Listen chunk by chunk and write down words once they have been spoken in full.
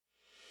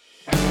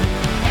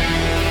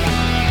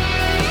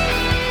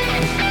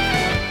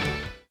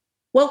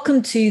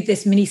Welcome to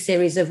this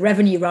mini-series of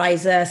Revenue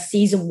Riser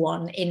Season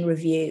 1 in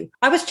review.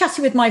 I was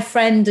chatting with my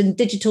friend and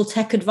digital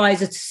tech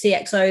advisor to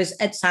CXOs,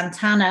 Ed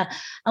Santana,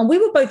 and we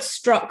were both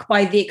struck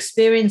by the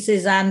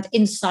experiences and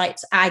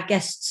insights our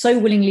guests so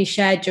willingly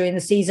shared during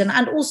the season,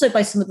 and also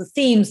by some of the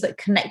themes that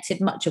connected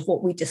much of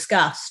what we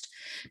discussed.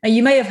 Now,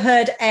 you may have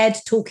heard Ed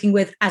talking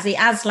with Azzy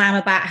Aslam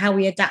about how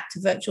we adapt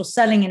to virtual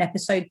selling in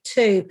episode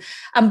 2.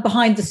 And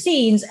behind the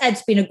scenes,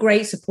 Ed's been a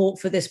great support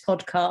for this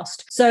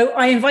podcast. So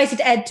I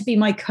invited Ed to be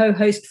my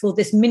co-host for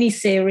this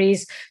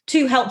mini-series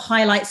to help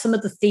highlight some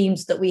of the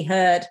themes that we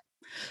heard.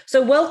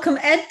 So welcome,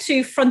 Ed,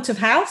 to Front of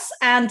House,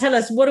 and tell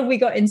us, what have we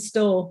got in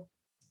store?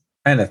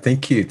 Anna,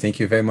 thank you. Thank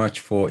you very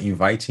much for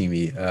inviting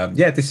me.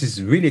 This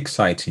is really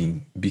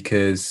exciting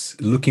because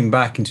looking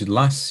back into the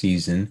last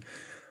season,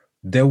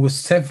 there were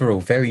several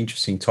very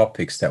interesting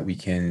topics that we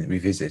can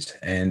revisit,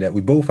 and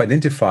we both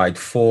identified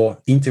 4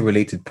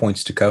 interrelated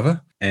points to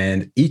cover,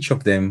 and each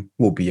of them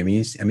will be a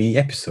mini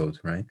episode,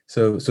 right?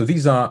 So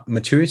these are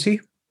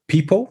maturity,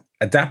 people,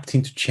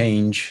 adapting to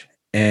change,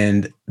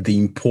 and the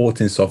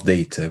importance of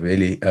data,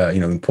 really,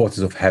 importance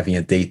of having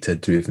a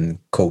data-driven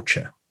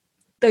culture.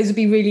 Those would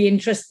be really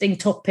interesting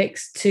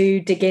topics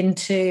to dig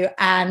into,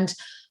 and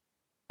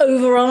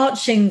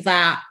overarching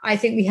that, I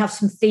think we have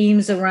some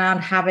themes around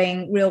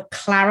having real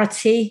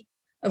clarity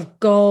of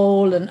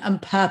goal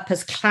and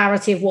purpose,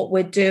 clarity of what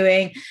we're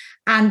doing,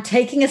 and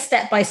taking a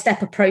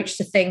step-by-step approach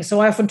to things. So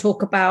I often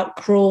talk about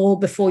crawl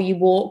before you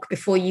walk,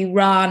 before you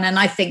run. And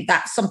I think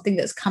that's something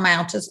that's come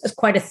out as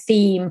quite a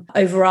theme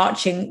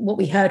overarching what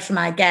we heard from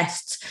our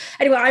guests.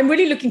 Anyway, I'm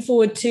really looking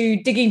forward to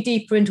digging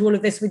deeper into all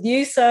of this with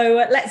you.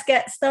 So let's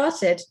get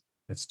started.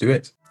 Let's do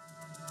it.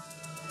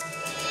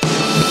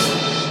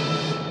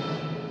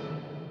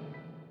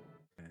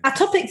 Our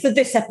topic for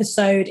this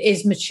episode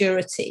is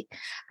maturity.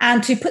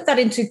 And to put that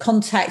into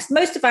context,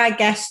 most of our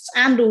guests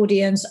and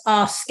audience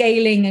are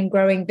scaling and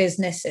growing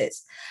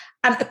businesses.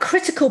 And a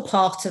critical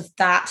part of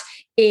that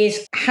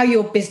is how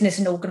your business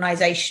and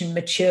organization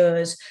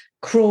matures: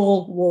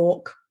 crawl,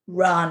 walk,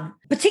 run.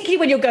 Particularly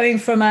when you're going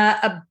from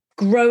a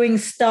growing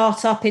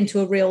startup into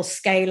a real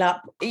scale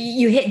up,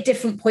 you hit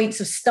different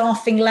points of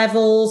staffing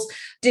levels,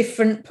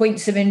 different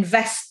points of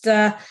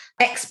investor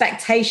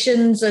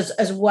expectations,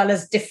 as well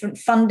as different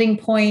funding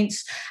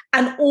points.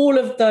 And all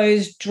of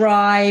those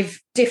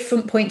drive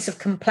different points of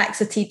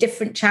complexity,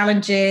 different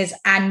challenges,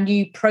 and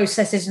new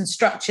processes and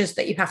structures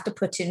that you have to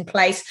put in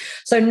place.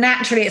 So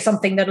naturally, it's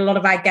something that a lot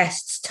of our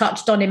guests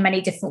touched on in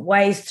many different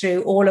ways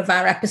through all of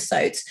our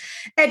episodes.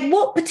 Ed,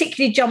 what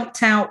particularly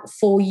jumped out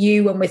for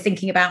you when we're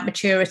thinking about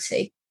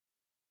maturity?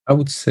 I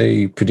would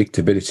say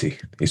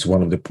predictability is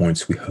one of the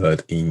points we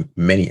heard in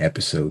many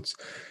episodes.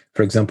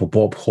 For example,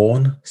 Bob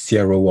Horn,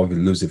 CRO of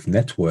Elusive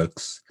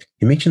Networks,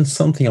 he mentioned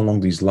something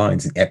along these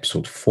lines in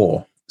episode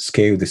 4,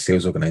 Scale the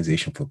Sales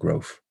Organization for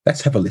Growth.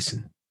 Let's have a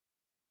listen.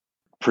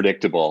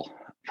 Predictable,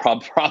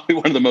 probably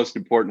one of the most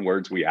important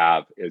words we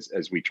have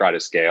as we try to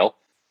scale.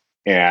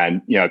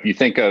 And, if you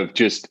think of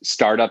just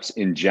startups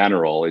in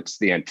general, it's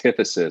the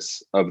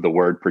antithesis of the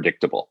word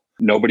predictable.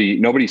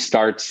 Nobody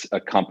starts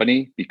a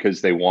company because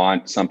they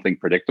want something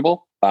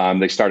predictable.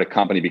 They start a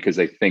company because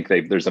they think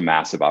there's a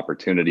massive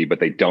opportunity,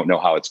 but they don't know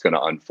how it's going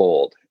to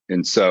unfold.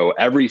 And so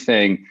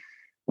everything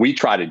we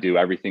try to do,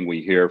 everything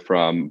we hear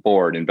from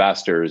board,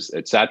 investors,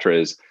 et cetera,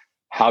 is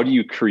how do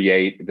you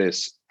create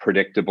this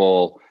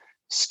predictable,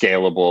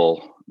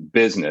 scalable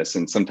business?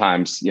 And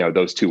sometimes,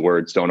 those two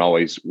words don't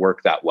always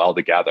work that well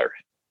together.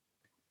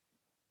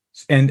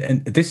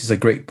 And this is a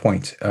great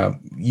point.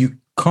 You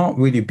can't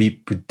really be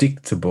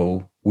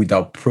predictable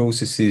without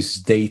processes,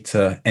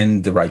 data,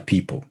 and the right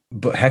people.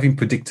 But having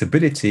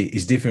predictability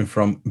is different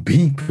from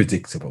being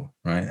predictable,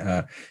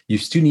 right? You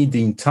still need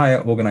the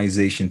entire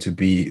organization to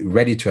be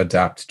ready to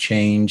adapt,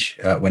 change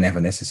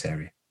whenever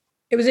necessary.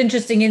 It was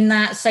interesting, in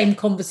that same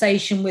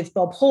conversation with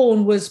Bob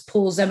Horn was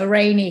Paul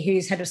Zemorany,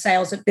 who's head of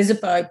sales at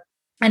Visibo.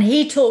 And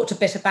he talked a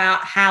bit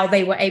about how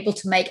they were able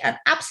to make an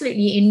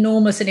absolutely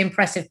enormous and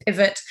impressive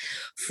pivot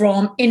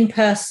from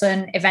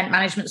in-person event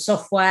management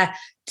software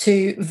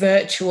to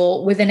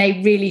virtual within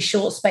a really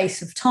short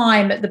space of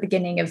time at the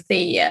beginning of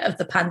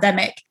the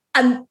pandemic.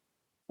 And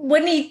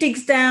when he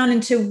digs down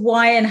into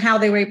why and how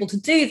they were able to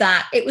do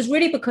that, it was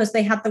really because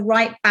they had the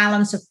right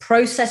balance of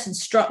process and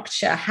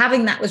structure.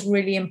 Having that was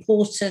really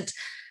important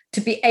to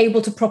be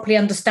able to properly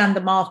understand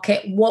the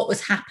market, what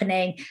was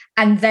happening,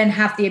 and then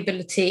have the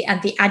ability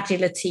and the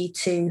agility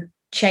to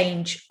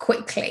change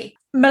quickly.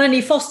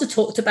 Melanie Foster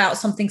talked about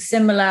something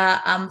similar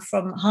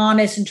from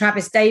Harness and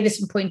Travis Davis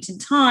and Point in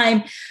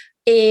Time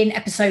in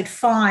episode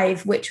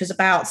 5, which was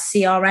about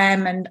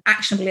CRM and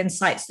actionable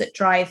insights that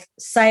drive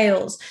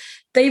sales.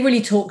 They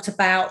really talked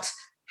about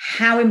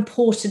how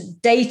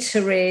important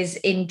data is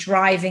in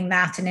driving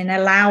that and in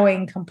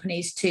allowing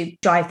companies to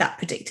drive that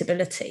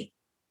predictability.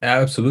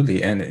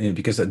 Absolutely. And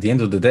because at the end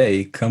of the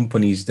day,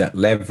 companies that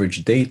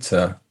leverage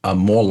data are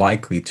more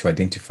likely to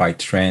identify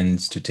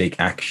trends, to take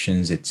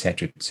actions, et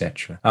cetera, et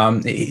cetera.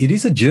 It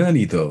is a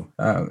journey, though.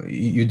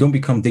 You don't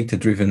become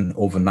data-driven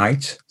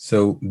overnight.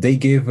 So they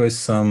gave us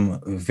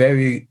some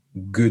very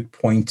good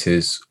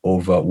pointers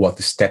over what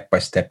the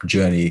step-by-step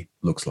journey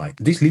looks like.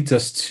 This leads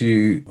us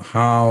to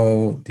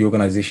how the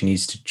organization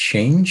needs to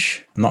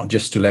change, not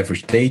just to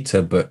leverage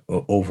data, but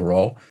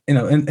overall.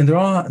 And there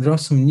are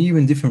some new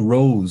and different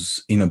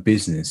roles in a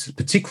business,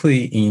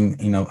 particularly in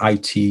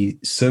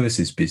IT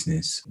services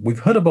business. We've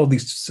heard about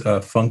these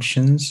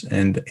functions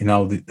and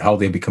how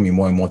they're becoming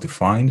more and more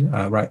defined,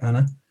 right,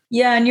 Anna?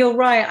 Yeah, and you're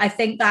right. I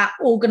think that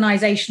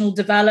organizational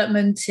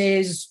development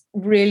is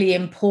really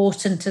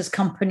important as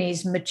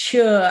companies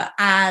mature.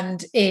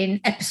 And in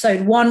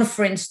episode 1,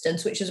 for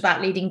instance, which is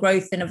about leading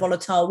growth in a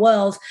volatile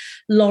world,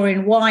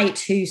 Lauren White,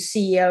 who's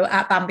CEO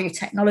at Bamboo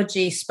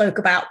Technology, spoke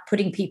about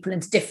putting people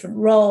into different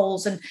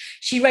roles. And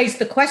she raised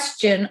the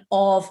question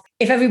of,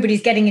 if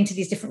everybody's getting into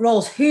these different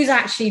roles, who's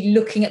actually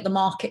looking at the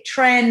market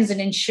trends and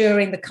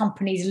ensuring the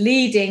company's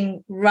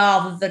leading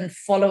rather than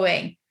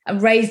following? And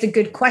raised a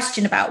good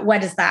question about where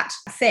does that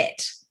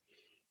fit?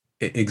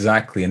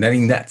 Exactly. And then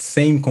in that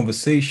same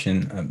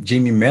conversation,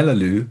 Jamie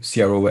Melalou,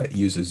 CRO at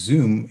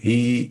UserZoom,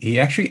 he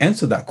actually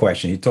answered that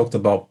question. He talked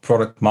about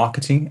product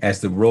marketing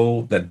as the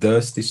role that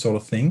does this sort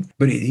of thing.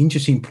 But an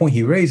interesting point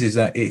he raised is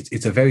that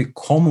it's a very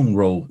common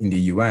role in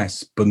the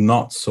US, but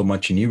not so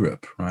much in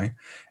Europe, right?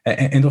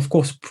 And of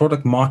course,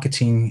 product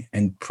marketing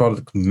and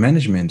product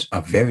management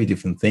are very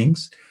different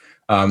things.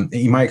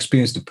 In my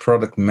experience, the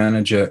product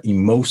manager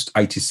in most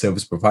IT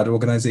service provider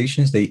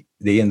organizations, they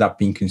end up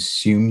being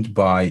consumed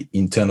by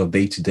internal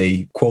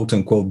day-to-day, quote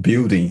unquote,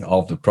 building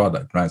of the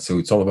product, right? So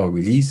it's all about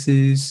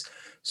releases,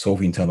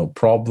 solving internal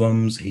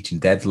problems,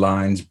 hitting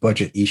deadlines,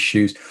 budget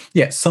issues.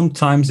 Yeah,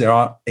 sometimes there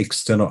are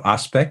external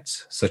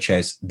aspects, such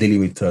as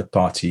dealing with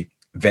third-party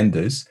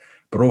vendors,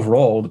 but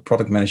overall, the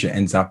product manager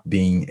ends up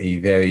being a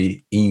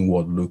very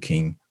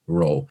inward-looking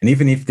role. And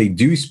even if they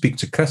do speak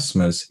to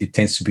customers, it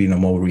tends to be in a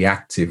more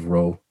reactive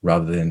role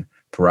rather than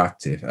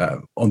proactive.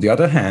 On the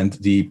other hand,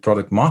 the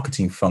product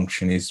marketing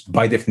function is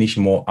by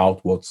definition more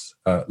outwards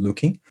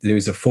looking. There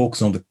is a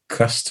focus on the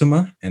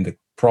customer and the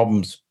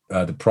problems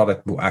the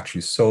product will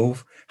actually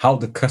solve, how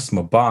the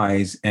customer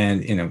buys,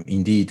 and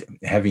indeed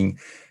having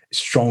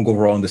strong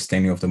overall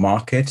understanding of the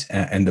market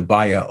and the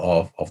buyer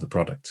of the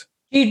product.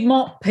 Jude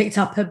Mott picked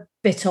up a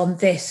bit on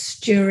this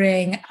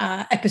during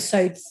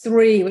episode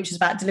 3, which is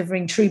about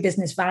delivering true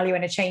business value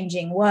in a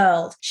changing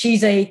world.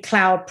 She's a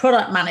cloud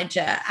product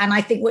manager. And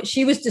I think what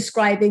she was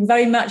describing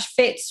very much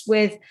fits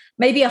with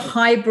maybe a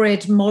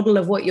hybrid model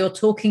of what you're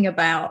talking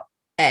about,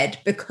 Ed,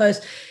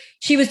 because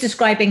she was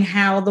describing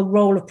how the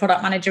role of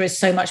product manager is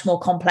so much more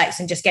complex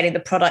than just getting the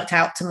product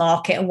out to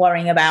market and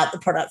worrying about the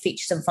product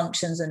features and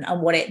functions and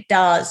what it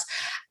does,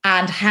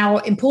 and how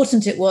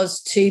important it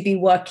was to be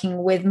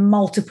working with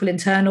multiple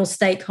internal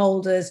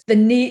stakeholders.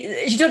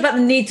 She talked about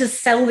the need to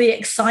sell the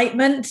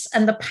excitement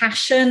and the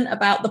passion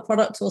about the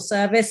product or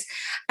service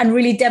and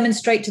really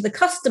demonstrate to the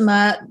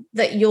customer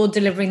that you're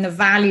delivering the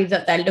value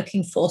that they're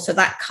looking for. So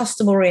that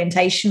customer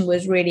orientation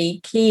was really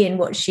key in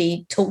what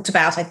she talked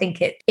about. I think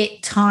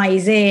it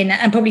ties in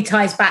and probably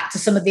ties back to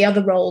some of the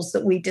other roles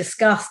that we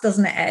discussed,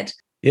 doesn't it, Ed?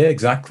 Yeah,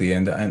 exactly.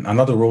 And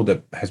another role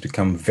that has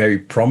become very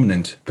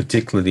prominent,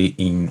 particularly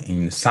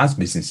in SaaS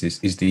businesses,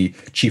 is the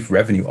Chief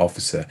Revenue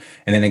Officer.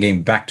 And then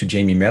again, back to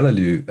Jamie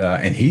Melalou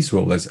and his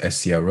role as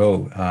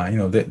CRO.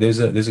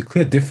 There's a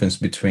clear difference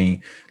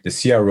between the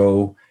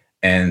CRO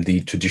and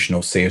the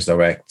traditional sales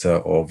director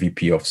or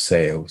VP of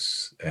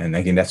sales. And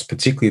again, that's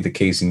particularly the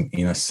case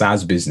in a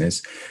SaaS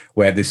business,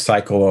 where the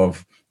cycle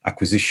of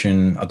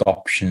acquisition,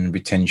 adoption,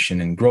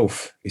 retention, and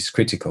growth is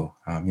critical.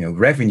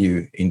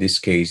 Revenue in this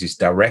case is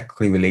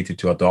directly related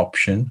to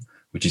adoption,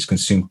 which is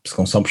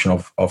consumption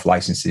of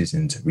licenses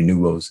and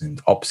renewals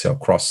and upsell,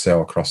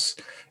 cross-sell across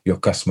your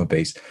customer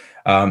base.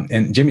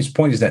 And Jamie's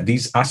point is that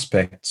these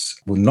aspects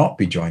will not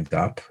be joined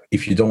up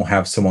if you don't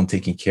have someone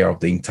taking care of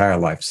the entire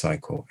life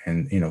cycle.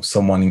 And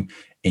someone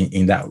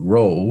in that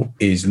role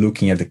is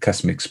looking at the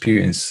customer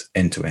experience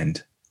end to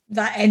end.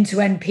 That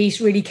end-to-end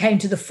piece really came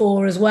to the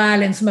fore as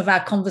well in some of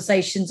our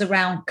conversations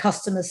around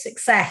customer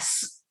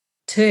success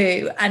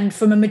too. And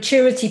from a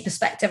maturity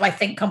perspective, I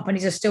think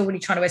companies are still really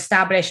trying to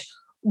establish,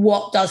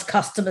 what does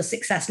customer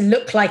success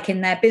look like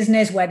in their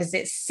business? Where does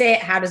it sit?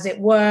 How does it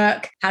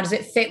work? How does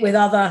it fit with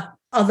other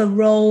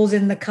roles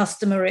in the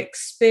customer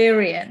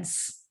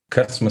experience?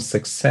 Customer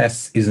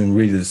success isn't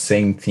really the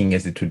same thing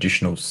as the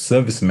traditional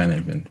service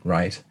management,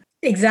 right?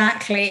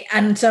 Exactly.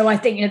 And so I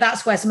think,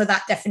 that's where some of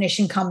that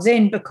definition comes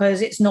in,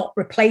 because it's not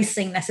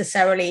replacing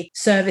necessarily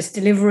service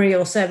delivery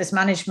or service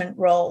management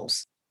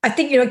roles. I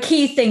think, a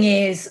key thing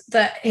is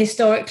that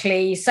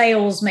historically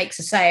sales makes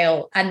a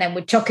sale and then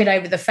we chuck it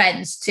over the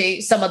fence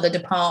to some other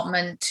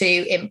department to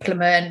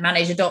implement,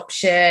 manage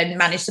adoption,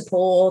 manage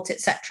support,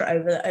 etc.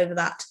 over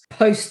that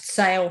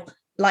post-sale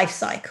life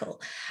cycle.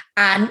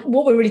 And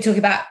what we're really talking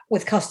about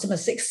with customer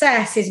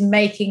success is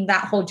making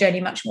that whole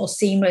journey much more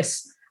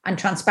seamless and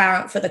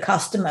transparent for the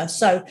customer.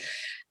 So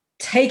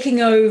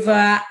taking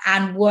over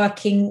and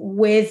working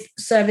with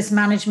service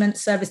management,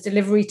 service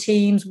delivery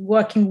teams,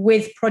 working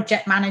with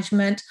project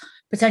management,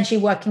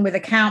 potentially working with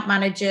account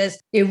managers,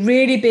 you're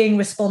really being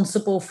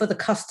responsible for the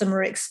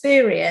customer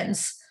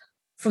experience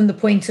from the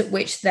point at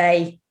which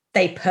they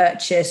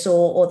purchase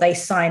or they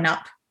sign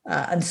up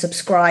and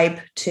subscribe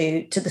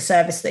to the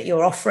service that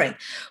you're offering.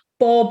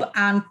 Bob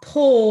and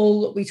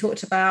Paul, we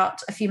talked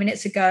about a few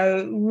minutes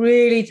ago,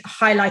 really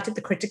highlighted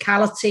the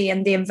criticality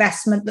and the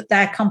investment that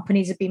their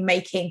companies have been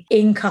making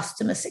in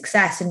customer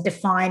success and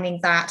defining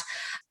that.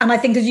 And I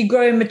think as you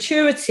grow in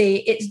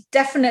maturity, it's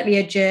definitely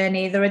a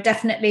journey. There are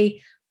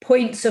definitely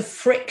points of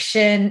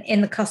friction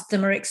in the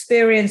customer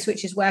experience,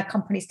 which is where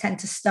companies tend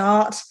to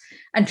start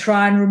and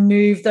try and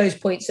remove those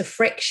points of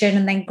friction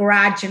and then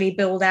gradually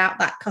build out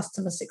that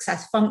customer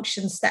success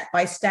function step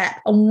by step.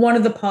 And one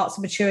of the parts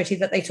of maturity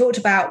that they talked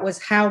about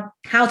was how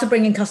to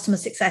bring in customer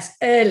success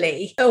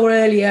early or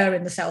earlier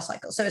in the sales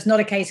cycle. So it's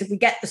not a case of we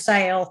get the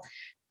sale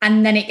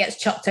and then it gets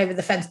chucked over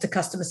the fence to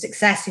customer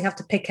success. You have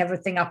to pick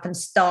everything up and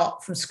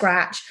start from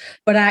scratch,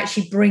 but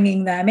actually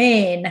bringing them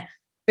in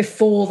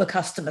before the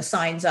customer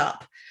signs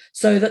up,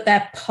 so that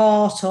they're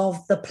part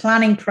of the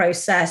planning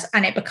process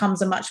and it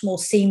becomes a much more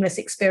seamless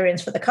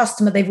experience for the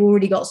customer. They've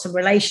already got some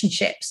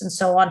relationships and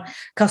so on.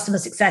 Customer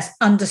success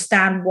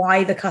understand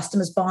why the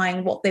customer's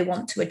buying, what they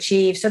want to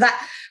achieve. So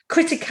that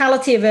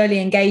criticality of early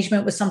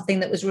engagement was something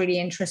that was really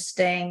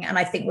interesting. And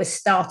I think we're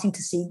starting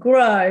to see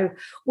grow,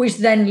 which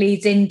then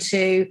leads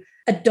into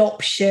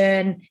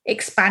adoption,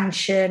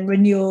 expansion,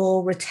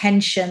 renewal,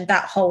 retention,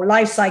 that whole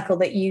life cycle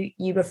that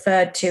you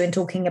referred to in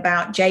talking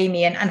about,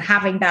 Jamie, and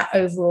having that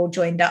overall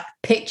joined up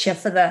picture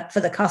for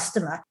the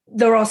customer.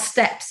 There are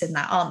steps in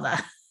that, aren't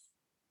there?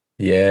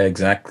 Yeah,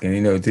 exactly.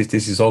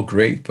 This is all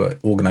great,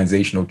 but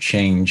organizational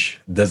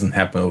change doesn't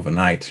happen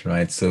overnight,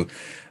 right? So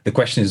the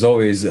question is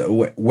always,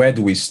 where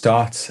do we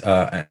start?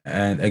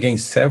 And again,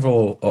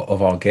 several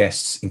of our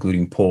guests,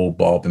 including Paul,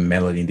 Bob, and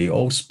Melanie, they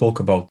all spoke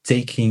about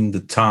taking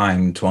the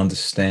time to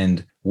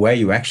understand where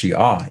you actually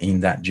are in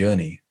that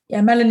journey. Yeah,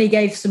 Melanie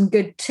gave some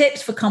good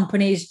tips for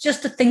companies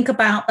just to think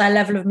about their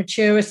level of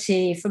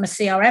maturity from a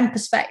CRM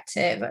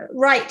perspective,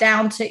 right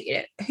down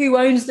to who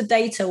owns the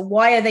data,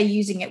 why are they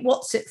using it,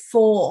 what's it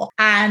for,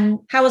 and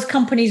how as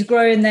companies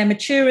grow in their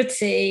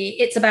maturity,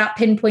 it's about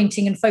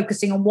pinpointing and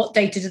focusing on what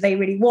data do they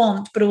really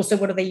want, but also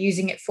what are they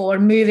using it for,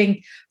 and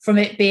moving from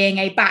it being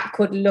a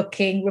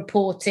backward-looking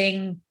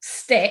reporting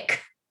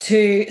stick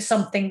to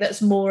something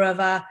that's more of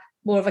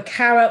a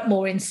carrot,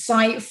 more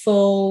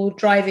insightful,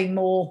 driving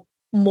more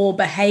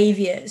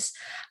behaviors.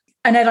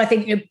 And then I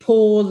think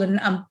Paul and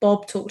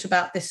Bob talked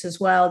about this as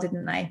well,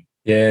 didn't they?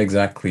 Yeah,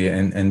 exactly.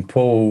 And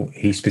Paul,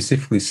 he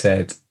specifically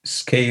said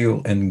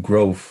scale and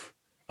growth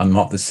are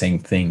not the same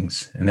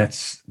things. And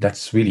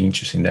that's really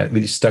interesting. That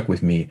really stuck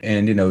with me.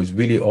 And, it's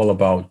really all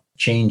about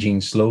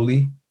changing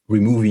slowly,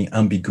 removing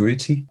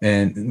ambiguity,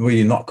 and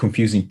really not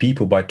confusing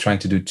people by trying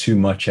to do too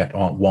much at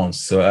once.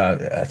 So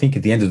I think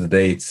at the end of the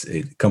day,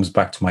 it comes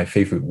back to my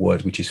favorite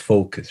word, which is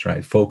focus,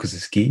 right? Focus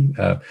is key.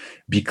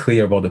 Be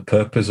clear about the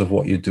purpose of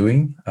what you're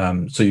doing,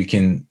 so you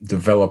can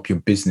develop your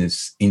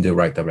business in the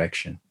right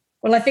direction.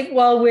 Well, I think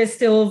while we're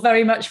still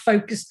very much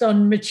focused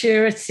on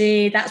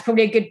maturity, that's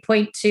probably a good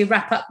point to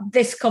wrap up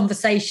this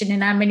conversation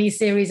in our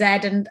mini-series,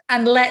 Ed,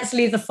 and let's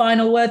leave the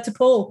final word to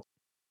Paul.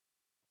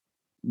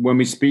 When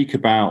we speak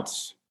about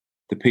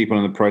the people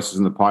and the process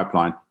and the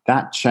pipeline,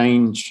 that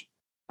change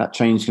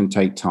can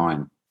take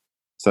time.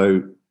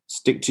 So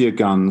stick to your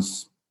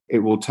guns. It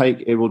will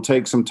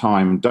take some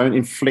time. Don't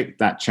inflict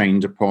that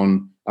change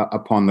upon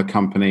the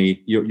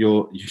company.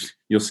 You'll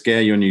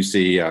scare your new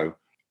CEO.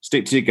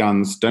 Stick to your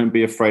guns. Don't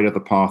be afraid of the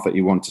path that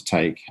you want to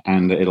take,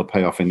 and it'll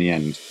pay off in the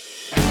end.